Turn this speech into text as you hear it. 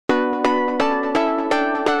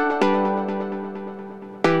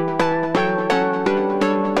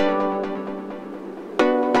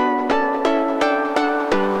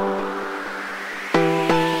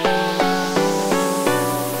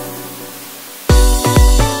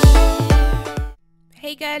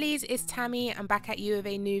Hey girlies, it's Tammy. I'm back at you with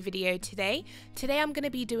a new video today. Today I'm going to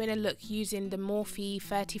be doing a look using the Morphe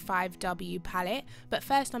 35W palette, but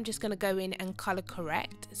first I'm just going to go in and colour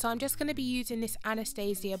correct. So I'm just going to be using this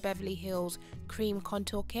Anastasia Beverly Hills cream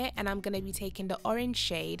contour kit, and I'm going to be taking the orange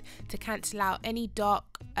shade to cancel out any dark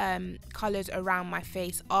colours around my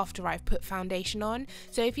face after I've put foundation on.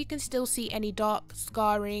 So if you can still see any dark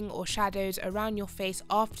scarring or shadows around your face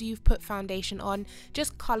after you've put foundation on,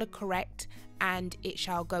 just colour correct and it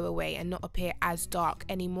shall go away and not appear as dark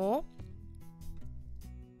anymore.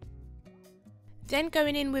 Then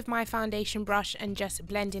going in with my foundation brush and just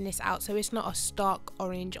blending this out so it's not a stark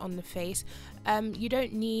orange on the face. You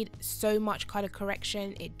don't need so much colour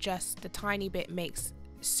correction, it just the tiny bit makes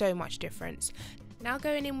so much difference. Now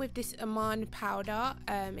going in with this IMAN powder,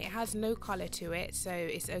 it has no colour to it, so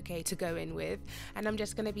it's okay to go in with. And I'm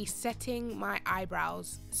just going to be setting my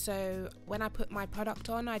eyebrows, so when I put my product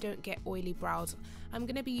on I don't get oily brows. I'm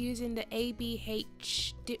going to be using the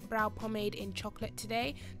ABH Dip Brow Pomade in Chocolate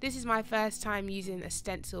today. This is my first time using a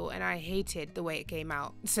stencil and I hated the way it came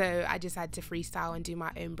out, so I just had to freestyle and do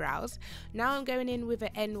my own brows. Now I'm going in with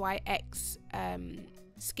an NYX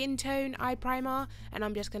Skintone eye primer, and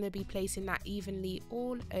I'm just going to be placing that evenly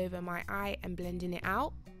all over my eye and blending it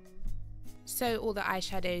out so all the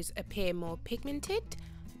eyeshadows appear more pigmented.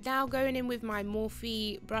 Now going in with my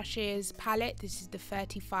Morphe brushes palette. This is the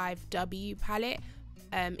 35W palette.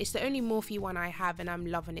 It's the only Morphe one I have and I'm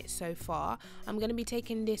loving it so far. I'm going to be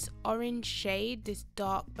taking this orange shade, this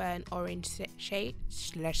dark burnt orange shade,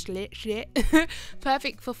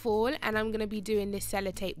 perfect for fall, and I'm going to be doing this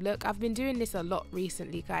sellotape look. I've been doing this a lot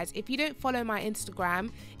recently, guys. If you don't follow my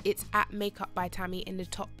Instagram, it's at Makeup by Tammy in the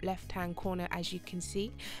top left hand corner, as you can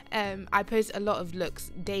see. I post a lot of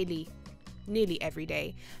looks daily, nearly every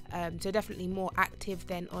day, so definitely more active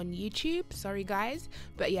than on YouTube, sorry guys,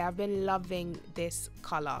 but yeah, I've been loving this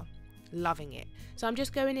color, loving it. So I'm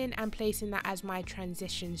just going in and placing that as my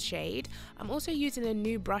transition shade. I'm also using a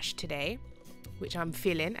new brush today, which I'm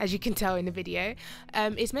feeling, as you can tell in the video.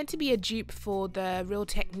 It's meant to be a dupe for the Real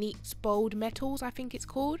Techniques Bold Metals, I think it's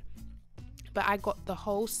called, but I got the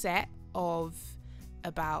whole set of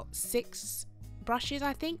about 6 brushes,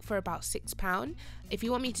 I think, for about £6. If you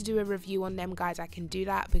want me to do a review on them, guys, I can do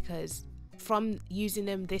that, because from using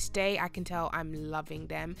them this day I can tell I'm loving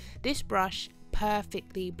them. This brush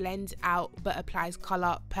perfectly blends out but applies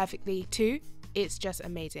color perfectly too. It's just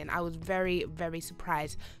amazing. I was very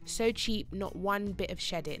surprised. So cheap, not one bit of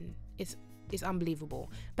shedding. It's unbelievable.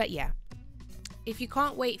 But yeah, if you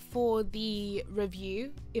can't wait for the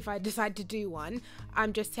review, if I decide to do one,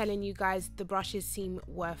 I'm just telling you guys the brushes seem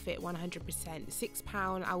worth it 100%.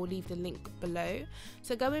 £6, I will leave the link below.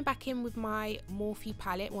 So going back in with my Morphe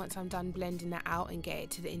palette, once I'm done blending that out and get it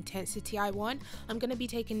to the intensity I want, I'm going to be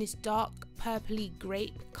taking this dark purpley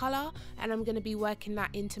grape colour and I'm going to be working that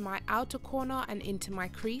into my outer corner and into my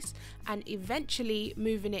crease, and eventually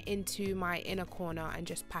moving it into my inner corner and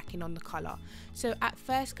just packing on the colour. So at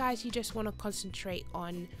first, guys, you just want to concentrate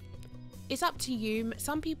on, it's up to you.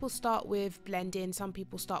 Some people start with blending, some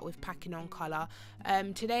people start with packing on colour.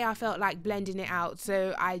 Today I felt like blending it out,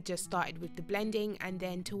 so I just started with the blending, and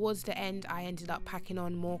then towards the end I ended up packing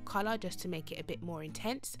on more colour just to make it a bit more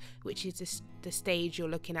intense, which is the stage you're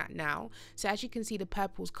looking at now. So as you can see, the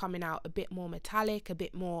purple's coming out a bit more metallic, a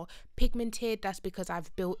bit more pigmented. That's because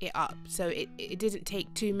I've built it up, so it didn't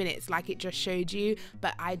take 2 minutes like it just showed you,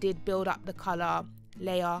 but I did build up the colour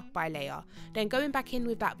layer by layer. Then going back in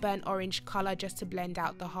with that burnt orange color just to blend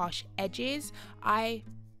out the harsh edges.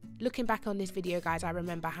 Looking back on this video, guys, I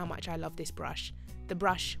remember how much I love this brush. The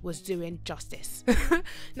brush was doing justice.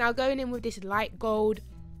 Now going in with this light gold,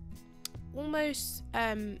 almost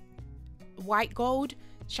white gold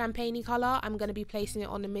champagne color, I'm going to be placing it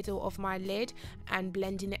on the middle of my lid and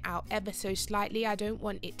blending it out ever so slightly. I don't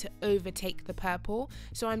want it to overtake the purple,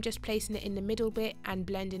 so I'm just placing it in the middle bit and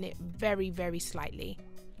blending it very slightly.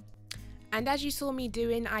 And as you saw me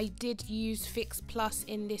doing, I did use Fix Plus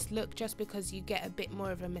in this look just because you get a bit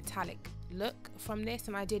more of a metallic look from this,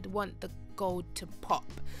 and I did want the gold to pop.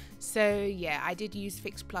 So yeah, I did use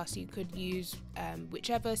Fix Plus. You could use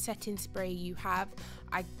whichever setting spray you have.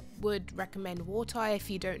 I would recommend water if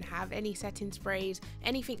you don't have any setting sprays.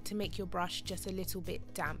 Anything to make your brush just a little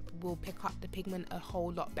bit damp will pick up the pigment a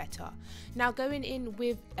whole lot better. Now going in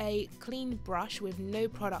with a clean brush with no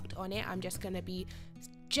product on it, I'm just going to be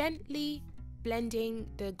gently blending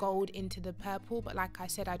the gold into the purple, but like I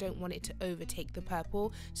said, I don't want it to overtake the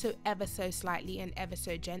purple, so ever so slightly and ever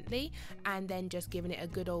so gently, and then just giving it a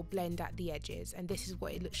good old blend at the edges. And this is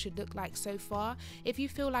what it should look like so far. If you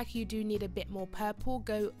feel like you do need a bit more purple,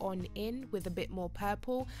 go on in with a bit more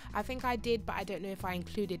purple. I think I did, but I don't know if I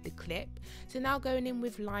included the clip. So now going in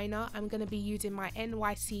with liner, I'm going to be using my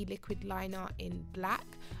NYC liquid liner in black.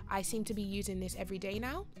 I seem to be using this every day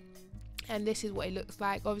now. And this is what it looks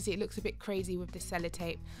like. Obviously it looks a bit crazy with the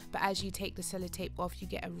sellotape, but as you take the sellotape off, you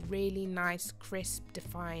get a really nice crisp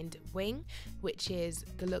defined wing, which is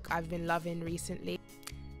the look I've been loving recently.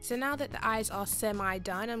 So now that the eyes are semi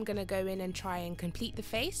done, I'm going to go in and try and complete the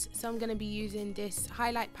face. So I'm going to be using this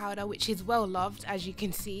highlight powder, which is well loved, as you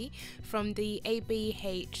can see, from the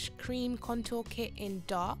ABH cream contour kit in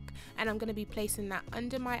dark, and I'm going to be placing that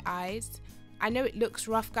under my eyes. I know it looks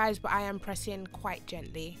rough, guys, but I am pressing quite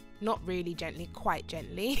gently. Not really gently, quite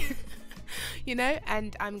gently. You know,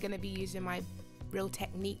 and I'm going to be using my Real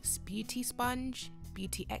Techniques beauty sponge,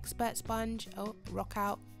 beauty expert sponge. Oh, rock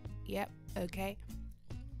out. Yep, okay.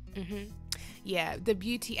 Yeah, the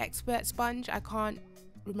beauty expert sponge. I can't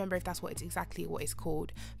remember if that's exactly what it's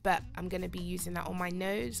called, but I'm going to be using that on my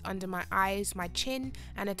nose, under my eyes, my chin,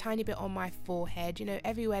 and a tiny bit on my forehead, you know,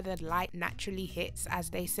 everywhere the light naturally hits,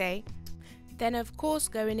 as they say. Then of course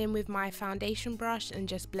going in with my foundation brush and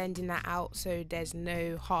just blending that out so there's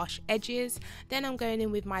no harsh edges. Then I'm going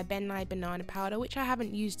in with my Ben Nye banana powder, which I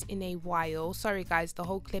haven't used in a while. Sorry guys, the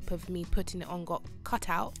whole clip of me putting it on got cut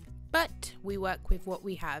out, but we work with what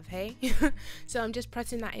we have, hey? So I'm just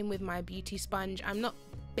pressing that in with my beauty sponge. I'm not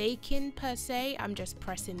baking per se, I'm just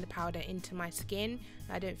pressing the powder into my skin.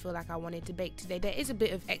 I don't feel like I wanted to bake today. There is a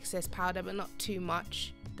bit of excess powder, but not too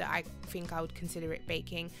much that I think I would consider it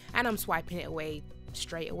baking, and I'm swiping it away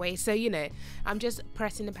straight away, so you know, I'm just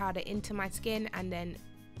pressing the powder into my skin and then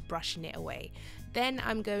brushing it away. Then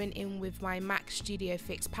I'm going in with my MAC Studio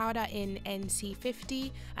Fix powder in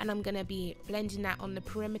NC50, and I'm going to be blending that on the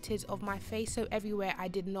perimeters of my face, so everywhere I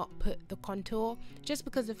did not put the contour, just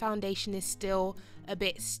because the foundation is still a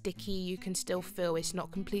bit sticky. You can still feel it's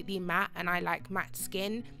not completely matte, and I like matte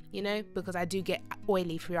skin, you know, because I do get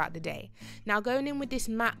oily throughout the day. Now going in with this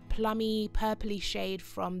matte plummy purpley shade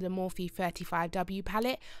from the Morphe 35W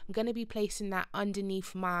palette, I'm going to be placing that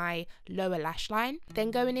underneath my lower lash line.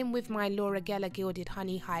 Then going in with my Laura Geller Gilded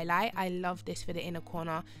Honey highlight. I love this for the inner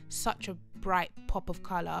corner, such a bright pop of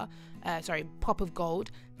color, pop of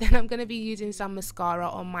gold. Then I'm going to be using some mascara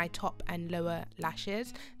on my top and lower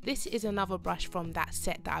lashes. This is another brush from that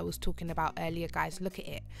set that I was talking about earlier, guys. Look at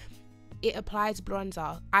it. It applies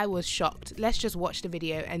bronzer. I was shocked. Let's just watch the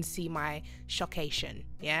video and see my shockation.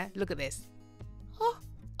 Yeah, look at this. Oh.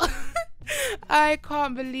 I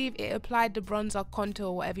can't believe it applied the bronzer,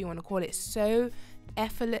 contour, whatever you want to call it, so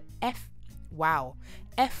effortlessly,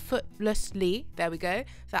 there we go,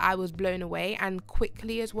 that I was blown away, and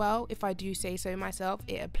quickly as well, if I do say so myself.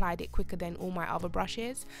 It applied it quicker than all my other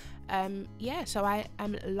brushes. Yeah, so I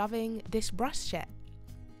am loving this brush set.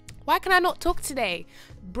 Why can I not talk today?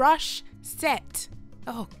 Brush set.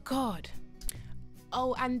 Oh god.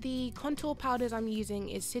 Oh, and the contour powders I'm using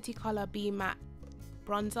is City Color Be Matte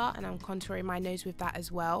bronzer, and I'm contouring my nose with that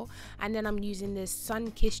as well. And then I'm using this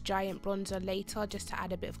Sun Kissed Giant bronzer later, just to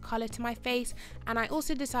add a bit of color to my face. And I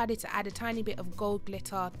also decided to add a tiny bit of gold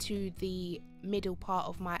glitter to the middle part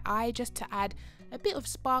of my eye, just to add a bit of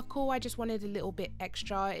sparkle. I just wanted a little bit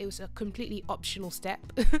extra. It was a completely optional step.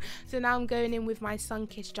 So now I'm going in with my Sun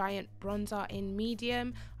Kissed Giant bronzer in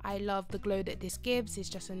medium. I love the glow that this gives. It's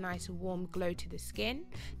just a nice warm glow to the skin.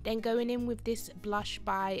 Then going in with this blush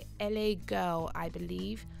by LA Girl, I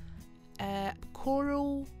believe.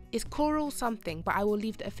 Coral something, but I will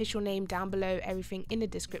leave the official name down below, everything in the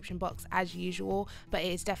description box as usual, but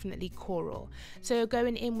it is definitely Coral. So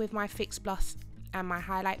going in with my Fix Plus and my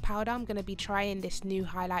highlight powder, I'm going to be trying this new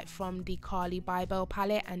highlight from the Carli Babel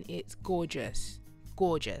palette, and it's gorgeous,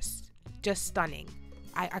 just stunning.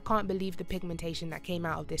 I can't believe the pigmentation that came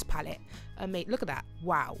out of this palette. Look at that,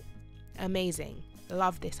 wow, amazing.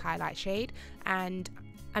 Love this highlight shade. And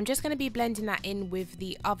I'm just going to be blending that in with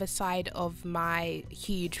the other side of my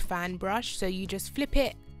huge fan brush. So you just flip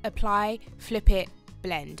it, apply, flip it,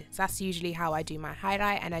 blend. So that's usually how I do my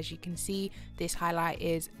highlight, and as you can see, this highlight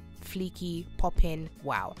is fleeky, popping,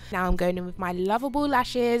 wow. Now I'm going in with my Lovable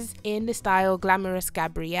lashes in the style Glamorous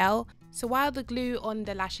Gabrielle. So while the glue on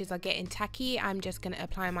the lashes are getting tacky, I'm just going to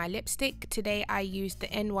apply my lipstick. Today I used the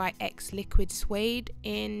NYX Liquid Suede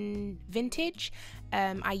in Vintage.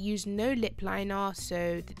 I used no lip liner,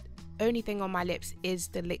 so the only thing on my lips is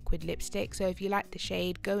the liquid lipstick. So if you like the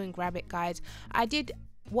shade, go and grab it, guys. I did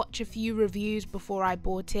watch a few reviews before I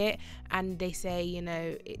bought it, and they say, you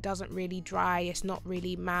know, it doesn't really dry, it's not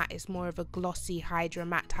really matte, it's more of a glossy hydra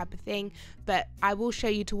matte type of thing. But I will show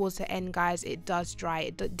you towards the end, guys, it does dry.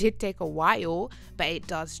 It did take a while, but it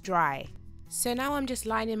does dry. So now I'm just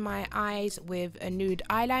lining my eyes with a nude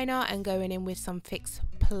eyeliner and going in with some Fix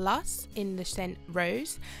Plus in the scent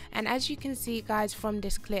Rose. And as you can see, guys, from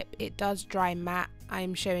this clip, it does dry matte.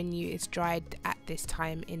 I'm showing you it's dried at this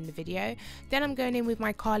time in the video. Then I'm going in with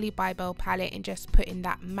my Carli Babel palette and just putting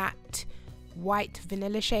that matte white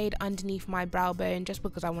vanilla shade underneath my brow bone, just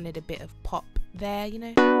because I wanted a bit of pop there, you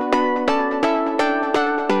know.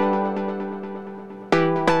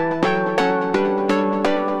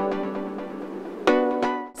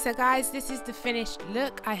 So guys, this is the finished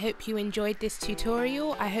look. I hope you enjoyed this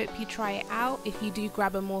tutorial. I hope you try it out. If you do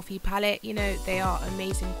grab a Morphe palette, you know, they are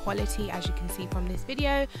amazing quality, as you can see from this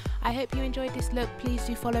video. I hope you enjoyed this look. Please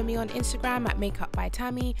do follow me on Instagram at Makeup by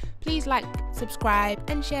Tammy. Please like, subscribe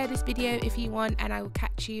and share this video if you want, and I will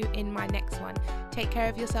catch you in my next one. Take care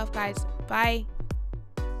of yourself, guys. Bye.